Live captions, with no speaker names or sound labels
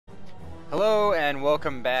Hello and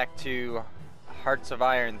welcome back to Hearts of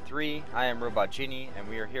Iron 3. I am Robot Genie and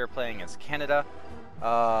we are here playing as Canada.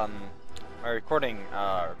 My recording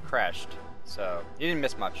crashed, so you didn't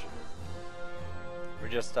miss much. We're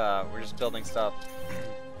just building stuff,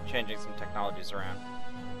 changing some technologies around.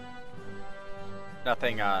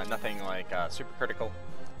 Nothing like super critical.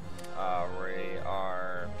 We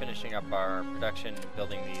are finishing up our production,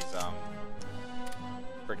 building these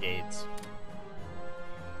brigades.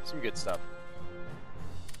 Some good stuff,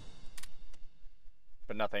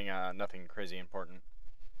 but nothing crazy important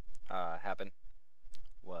happened.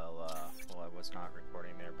 Well, I was not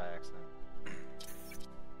recording there by accident.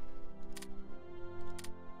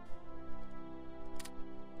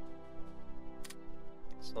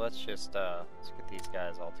 So let's get these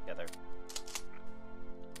guys all together.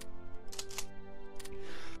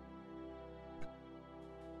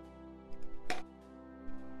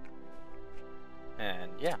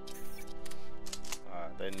 And yeah,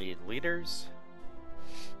 they need leaders.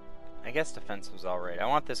 I guess defensive's alright. I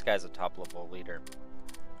want this guy as a top level leader.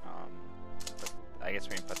 But I guess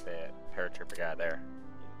we can put the paratrooper guy there.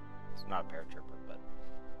 It's not a paratrooper, but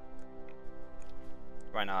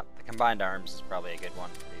why not? The combined arms is probably a good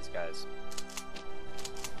one for these guys.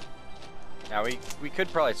 Now we could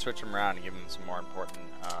probably switch them around and give them some more important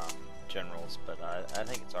generals, but I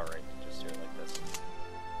think it's alright to just do it like this.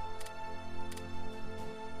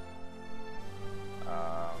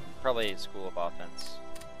 Probably School of Offense.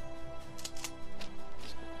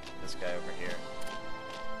 This guy over here.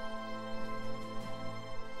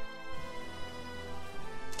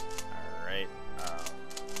 Alright,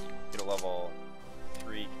 get a level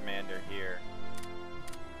 3 commander here.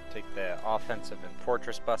 Take the offensive and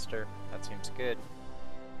fortress buster. That seems good.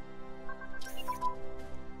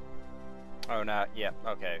 Oh, not yet.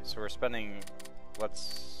 Yeah, okay, so we're spending.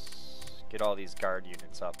 Let's get all these guard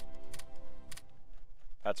units up.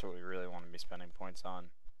 That's what we really want to be spending points on.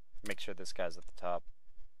 Make sure this guy's at the top.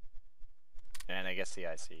 And I guess the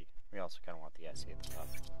IC. We also kind of want the IC at the top.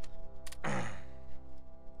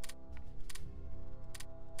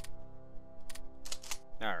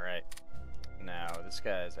 Alright. Now, this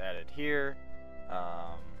guy's added here.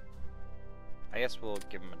 I guess we'll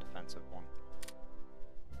give him a defensive one.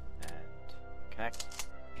 And connect.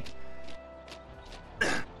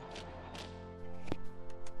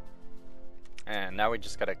 And now we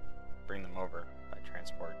just gotta bring them over by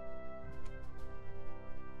transport.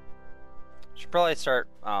 Should probably start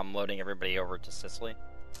loading everybody over to Sicily.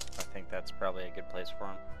 I think that's probably a good place for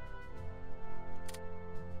them.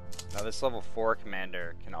 Now this level 4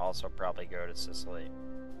 commander can also probably go to Sicily.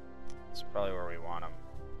 It's probably where we want them.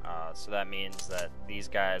 So that means that these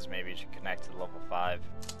guys maybe should connect to the level 5.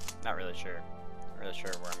 Not really sure. Not really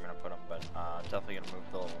sure where I'm gonna put them, but definitely gonna move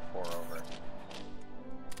the level 4 over.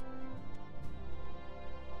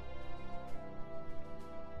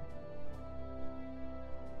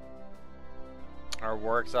 Our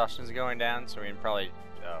war exhaustion is going down, so we can probably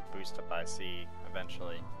boost up IC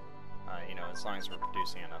eventually. You know, as long as we're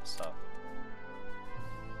producing enough stuff.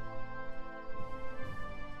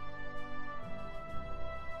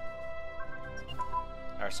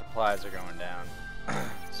 Our supplies are going down,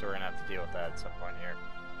 so we're gonna have to deal with that at some point here.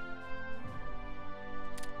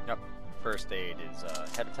 Yep, first aid is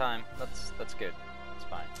ahead of time. That's good. That's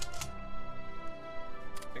fine.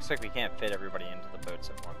 Looks like we can't fit everybody into the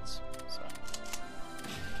boats at once, so.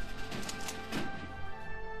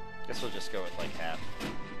 Guess we'll just go with like half.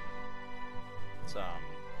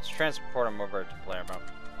 Let's transport them over to Palermo.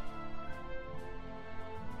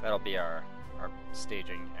 That'll be our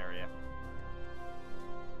staging area.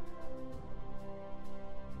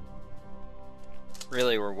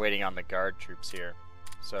 Really, we're waiting on the guard troops here,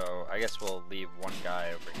 so I guess we'll leave one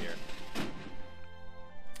guy over here.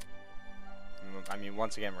 I mean,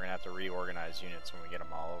 once again, we're gonna have to reorganize units when we get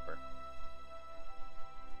them all over.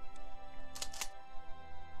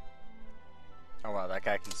 Oh wow, that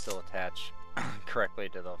guy can still attach correctly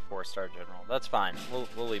to the 4-star general. That's fine. We'll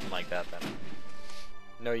leave him like that then.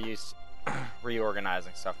 No use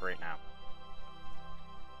reorganizing stuff right now,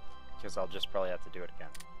 because I'll just probably have to do it again.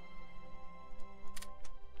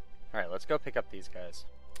 All right, let's go pick up these guys.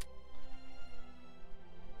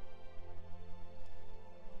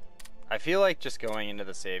 I feel like just going into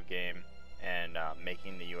the save game and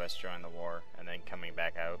making the U.S. join the war and then coming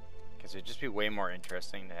back out, because it'd just be way more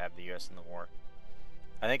interesting to have the U.S. in the war.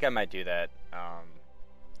 I think I might do that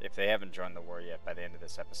if they haven't joined the war yet by the end of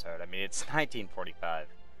this episode. I mean, it's 1945.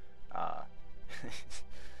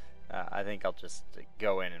 I think I'll just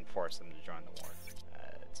go in and force them to join the war.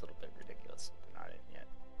 It's a little bit ridiculous if they're not in yet.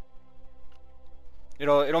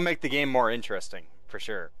 It'll make the game more interesting for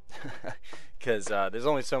sure. Because there's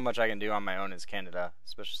only so much I can do on my own as Canada,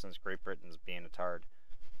 especially since Great Britain's being a tard.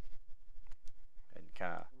 It'd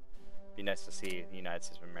kind of be nice to see the United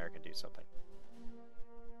States of America do something.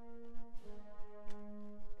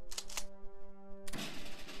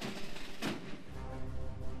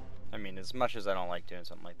 I mean, as much as I don't like doing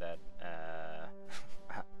something like that,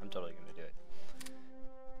 I'm totally going to do it.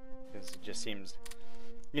 Because it just seems,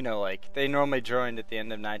 you know, like, they normally joined at the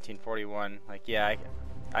end of 1941. Like, yeah,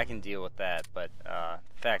 I can deal with that, but the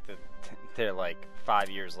fact that they're like 5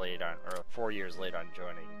 years late on, or 4 years late on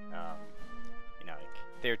joining, you know, like,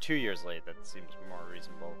 they're 2 years late, that seems more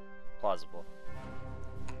reasonable, plausible.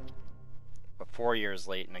 But 4 years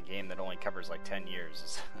late in a game that only covers like 10 years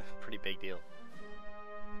is a pretty big deal.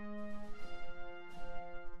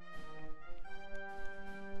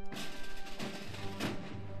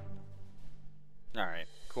 Alright,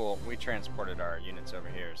 cool. We transported our units over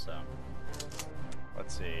here, so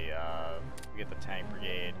let's see, we get the tank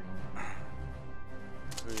brigade.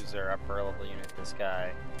 Who's our upper level unit? This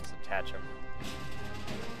guy. Let's attach him.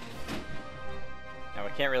 Now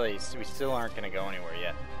we can't really, we still aren't going to go anywhere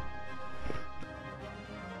yet.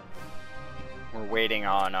 We're waiting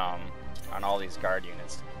on all these guard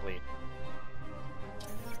units to complete.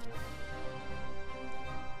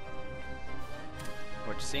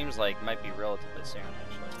 Which seems like might be relatively soon,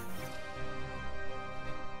 actually.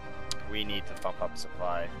 We need to bump up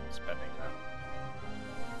supply spending though.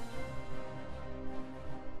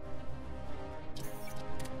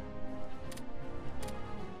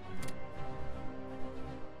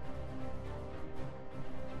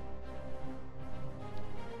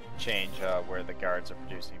 Change where the guards are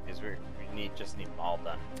producing because we just need them all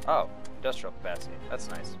done. Oh, industrial capacity. That's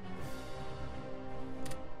nice.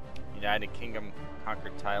 United Kingdom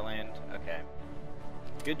conquered Thailand. Okay.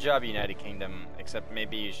 Good job, United Kingdom. Except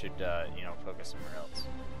maybe you should, you know, focus somewhere else.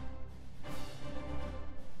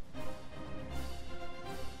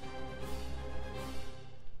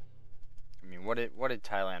 I mean, what did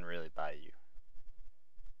Thailand really buy you?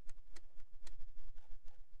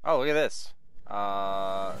 Oh, look at this.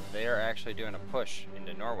 They are actually doing a push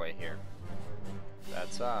into Norway here.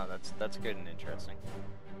 That's good and interesting.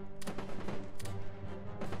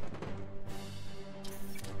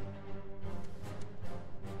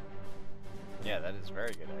 Yeah, that is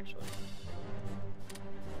very good, actually.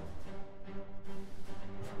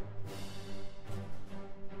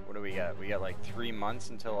 What do we got? We got like 3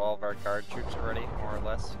 months until all of our guard troops are ready, more or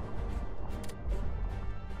less.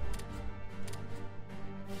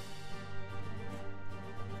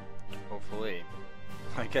 Hopefully.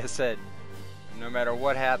 Like I said, no matter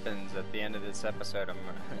what happens at the end of this episode,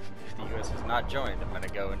 if the US is not joined, I'm going to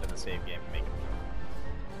go into the save game and make it.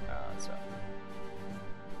 So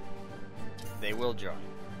they will join,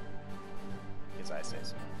 because I say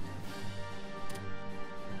so.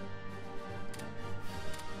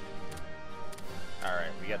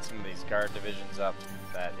 Alright, we got some of these guard divisions up.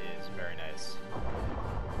 That is very nice.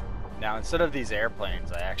 Now, instead of these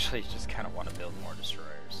airplanes, I actually just kind of want to build more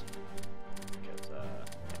destroyers. Because,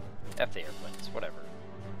 F the airplanes, whatever.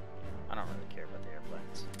 I don't really care about the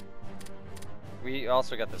airplanes. We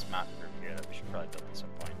also got this mountain group here that we should probably build at some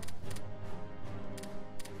point.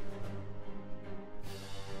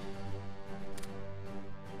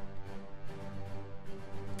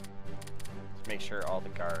 Let's make sure all the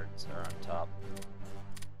guards are on top.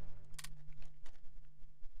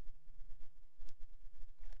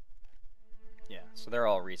 Yeah, so they're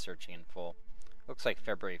all researching in full. Looks like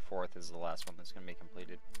February 4th is the last one that's going to be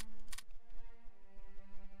completed.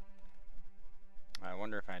 I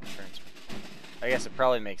wonder if I can transfer. I guess it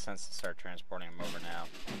probably makes sense to start transporting them over now.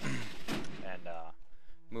 And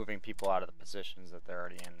moving people out of the positions that they're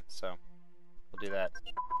already in. So, we'll do that.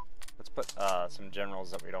 Let's put some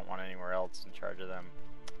generals that we don't want anywhere else in charge of them.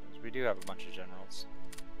 Because we do have a bunch of generals.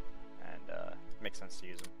 And it makes sense to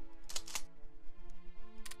use them.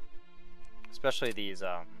 Especially these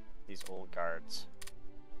old guards.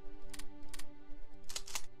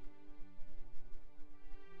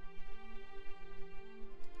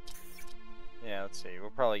 Yeah, let's see.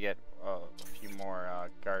 We'll probably get a few more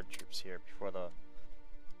guard troops here before the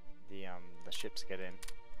ships get in.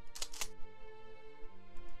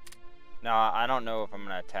 Now, I don't know if I'm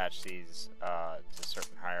gonna attach these to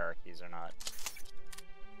certain hierarchies or not.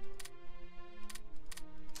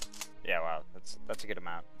 Yeah, wow, that's a good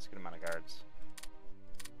amount. That's a good amount of guards.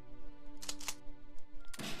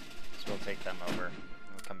 So we'll take them over, and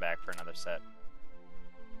we'll come back for another set.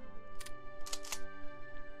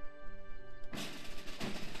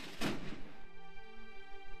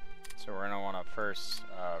 So we're gonna want to first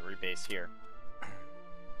rebase here.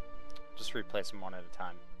 Just replace them one at a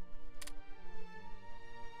time.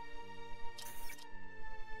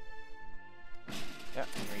 Yeah,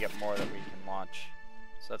 we get more that we can launch,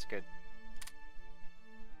 so that's good.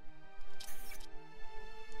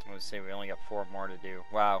 Let's see, we only got 4 more to do.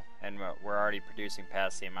 Wow, and we're already producing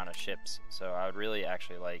past the amount of ships. So I would really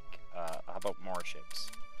actually like, how about more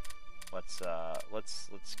ships?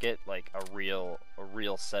 Let's get like a real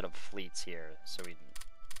set of fleets here, so we can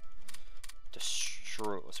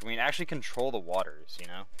destroy, so we can actually control the waters. You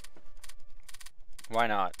know, why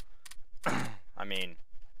not? I mean,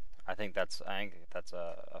 I think that's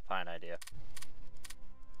a fine idea.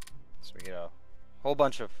 So we get a whole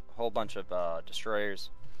bunch of destroyers.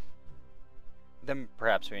 Then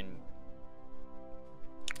perhaps we can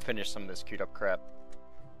finish some of this queued up crap.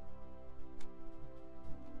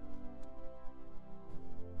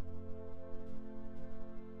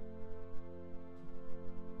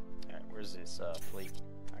 Alright, where's this fleet?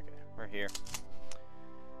 Okay, we're here.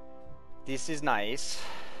 This is nice.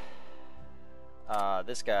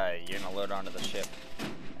 This guy, you're gonna load onto the ship.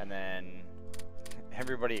 And then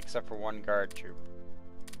everybody except for one guard troop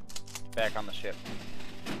back on the ship.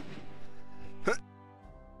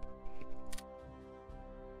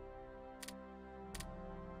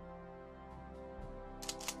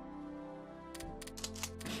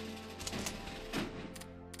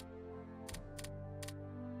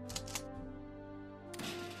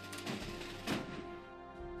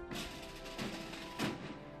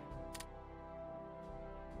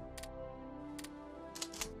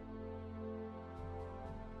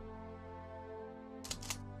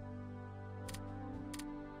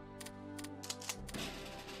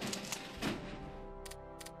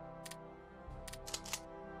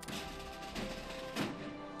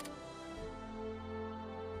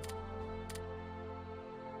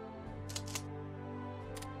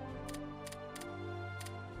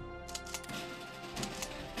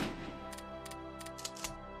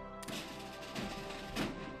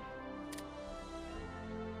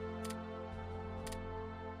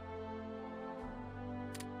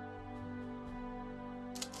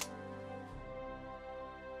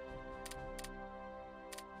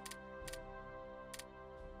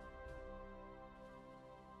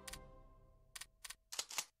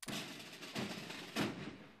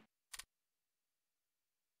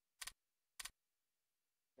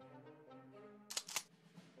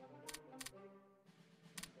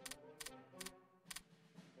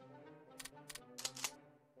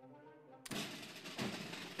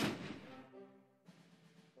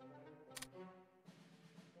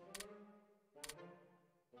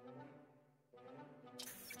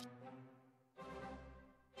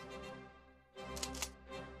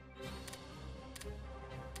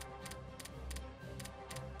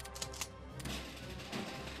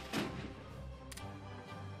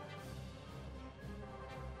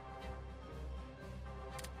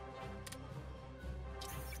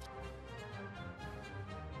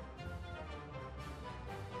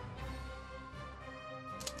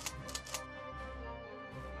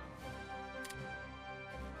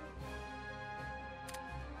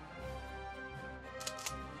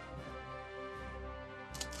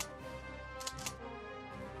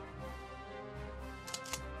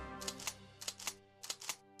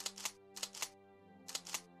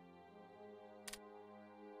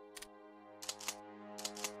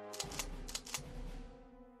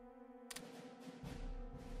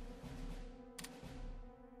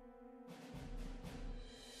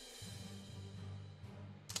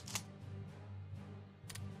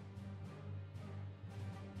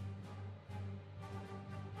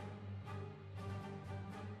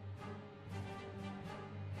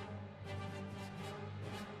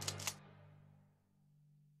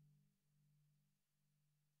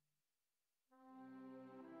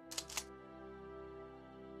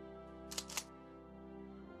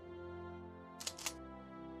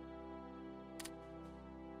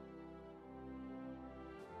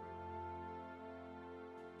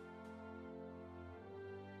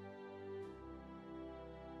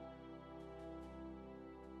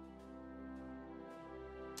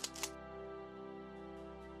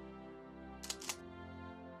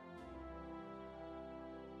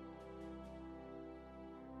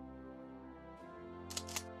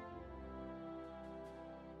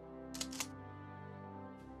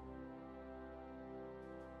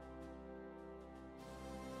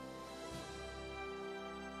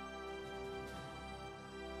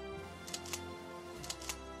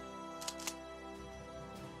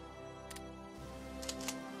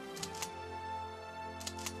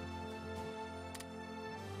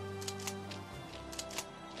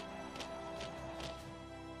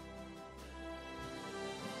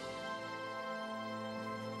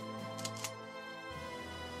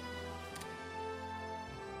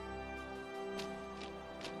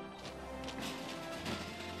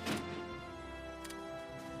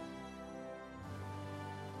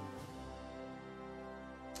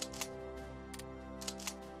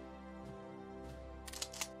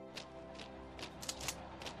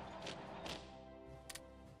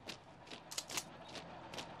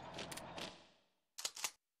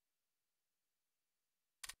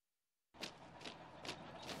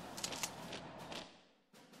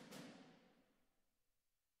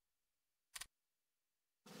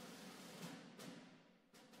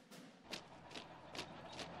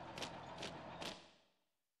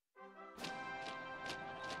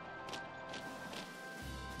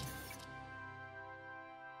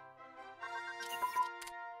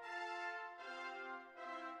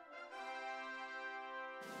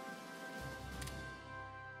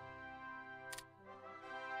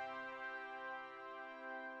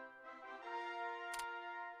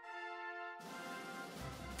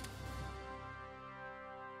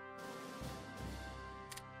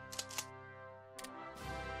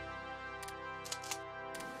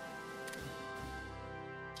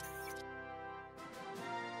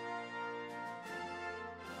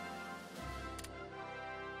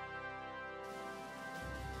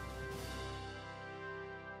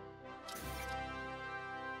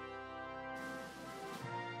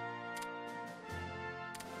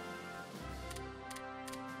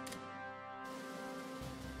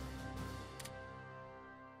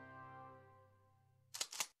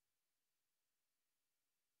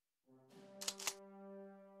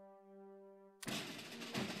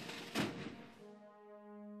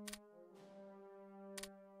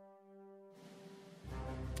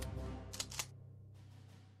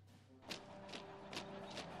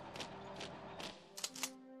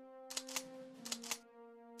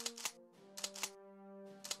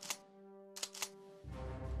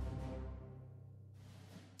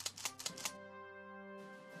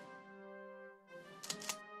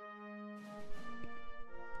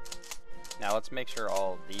 Now let's make sure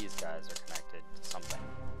all of these guys are connected to something.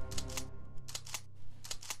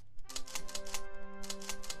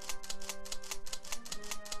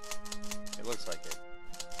 It looks like it.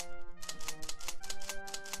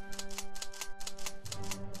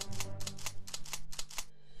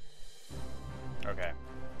 Okay.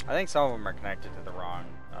 I think some of them are connected to the wrong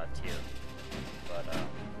tier. But,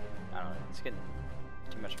 I don't know. It's getting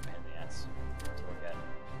too much of a pain in the ass to look at.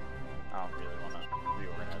 I don't really want to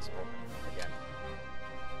reorganize the whole thing again.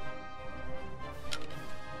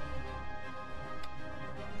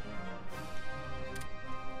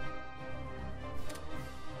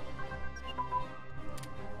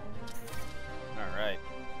 Alright.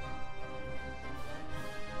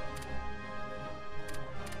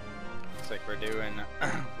 Looks like we're doing...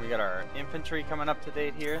 we got our infantry coming up to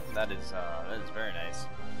date here. That is very nice.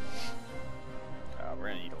 We're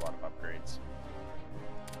gonna need a lot of upgrades.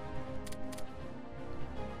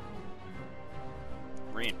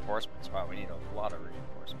 Reinforcements. Wow, we need a lot of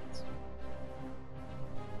reinforcements.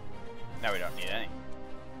 Now we don't need any.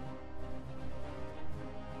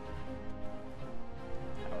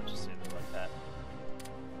 I'll just leave it like that.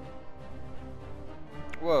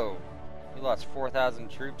 Whoa! We lost 4,000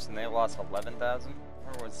 troops and they lost 11,000?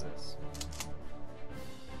 Where was this?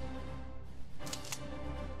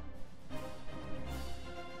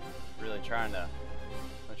 Really trying to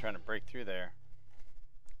break through there.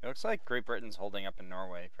 It looks like Great Britain's holding up in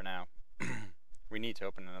Norway for now. We need to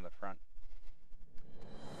open another front.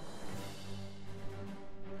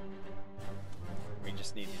 We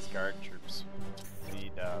just need these guard troops. We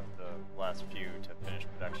need the last few to finish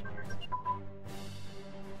production here.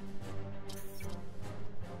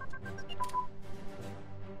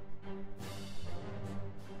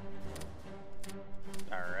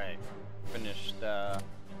 Alright. Finished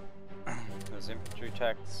those infantry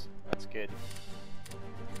techs. That's good.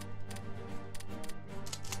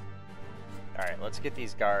 Alright, let's get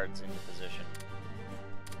these guards into position.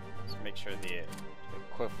 Let's make sure to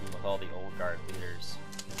equip them with all the old guard leaders.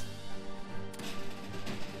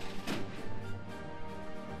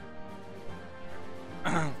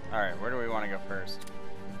 Alright, where do we want to go first?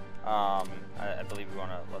 I believe we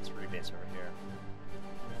want to, let's rebase over here.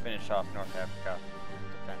 Finish off North Africa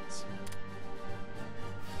defense.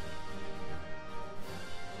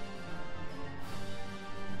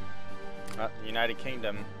 The United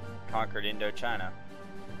Kingdom conquered Indochina.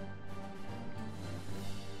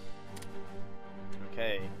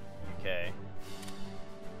 Okay, UK.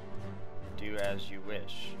 Do as you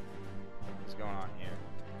wish. What's going on here?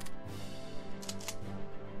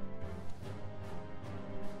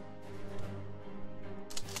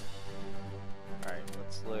 Alright,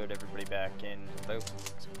 let's load everybody back in the boat.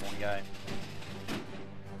 Except one guy.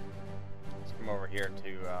 Let's come over here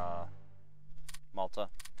to Malta.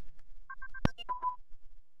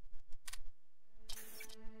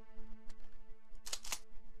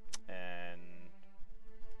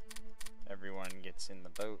 Everyone gets in the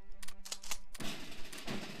boat.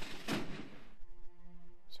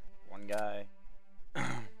 So one guy.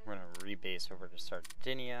 We're gonna rebase over to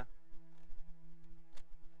Sardinia.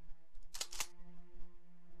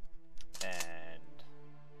 And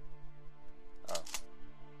oh,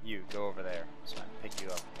 you go over there. So I'm gonna pick you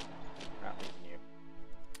up. I'm not leaving you.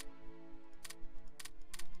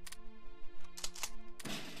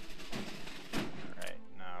 Alright,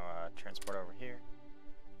 now transport over here.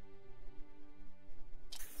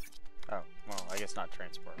 Oh, well, I guess not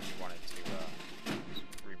transport. We wanted to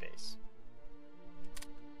rebase.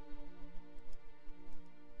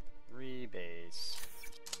 Rebase.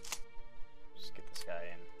 Just get this guy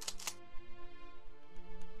in.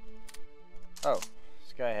 Oh,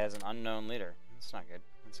 this guy has an unknown leader. That's not good.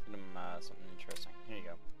 Let's get him something interesting. Here you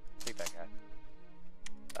go. Take that guy.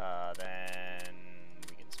 Then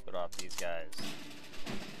we can split off these guys.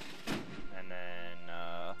 And then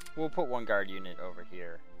we'll put one guard unit over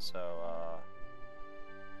here. So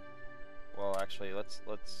well, actually, let's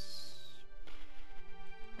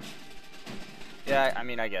yeah, I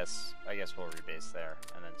mean, I guess we'll rebase there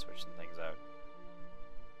and then switch some things out.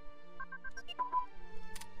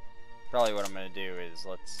 Probably what I'm gonna do is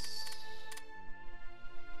well,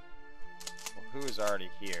 who is already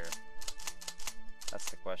here? That's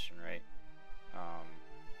the question, right?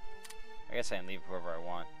 I guess I can leave whoever I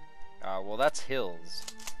want. Well, that's hills.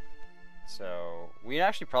 So we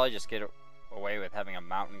actually probably just get away with having a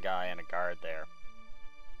mountain guy and a guard there.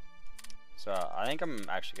 So I think I'm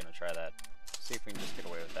actually going to try that. See if we can just get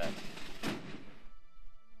away with that.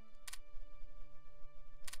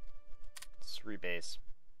 Let's rebase.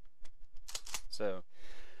 So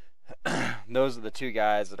those are the two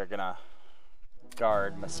guys that are going to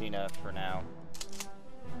guard Messina for now.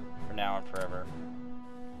 For now and forever.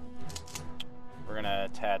 We're gonna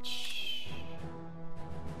attach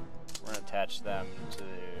them to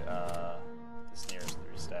this nearest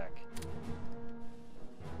 3 stack.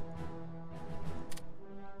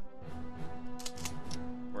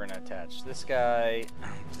 We're gonna attach this guy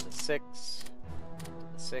to the 6, to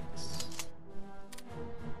the 6,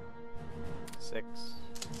 6.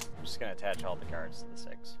 I'm just gonna attach all the guards to the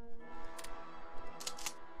 6.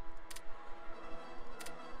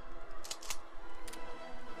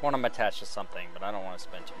 I want them attached to something, but I don't want to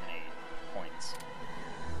spend too many points.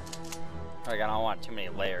 Like, I don't want too many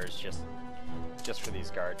layers just for these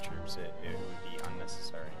guard troops. It would be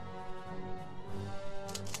unnecessary.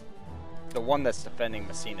 The one that's defending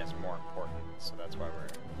Messina is more important, so that's why we're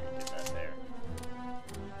gonna do that there.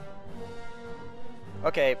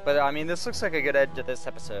 Okay, but I mean, this looks like a good end to this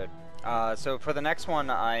episode. So for the next one,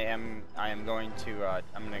 I am going to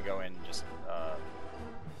I'm gonna go in and just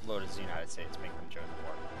load as the United States, make them join the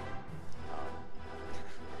war.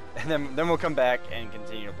 And then we'll come back and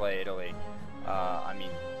continue to play Italy. I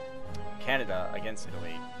mean, Canada against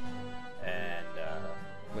Italy, and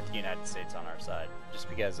with the United States on our side. Just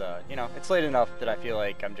because, you know, it's late enough that I feel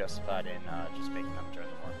like I'm justified in just making them join the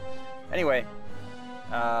war. Anyway,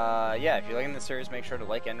 yeah, if you're liking this series, make sure to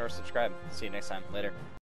like and or subscribe. See you next time. Later.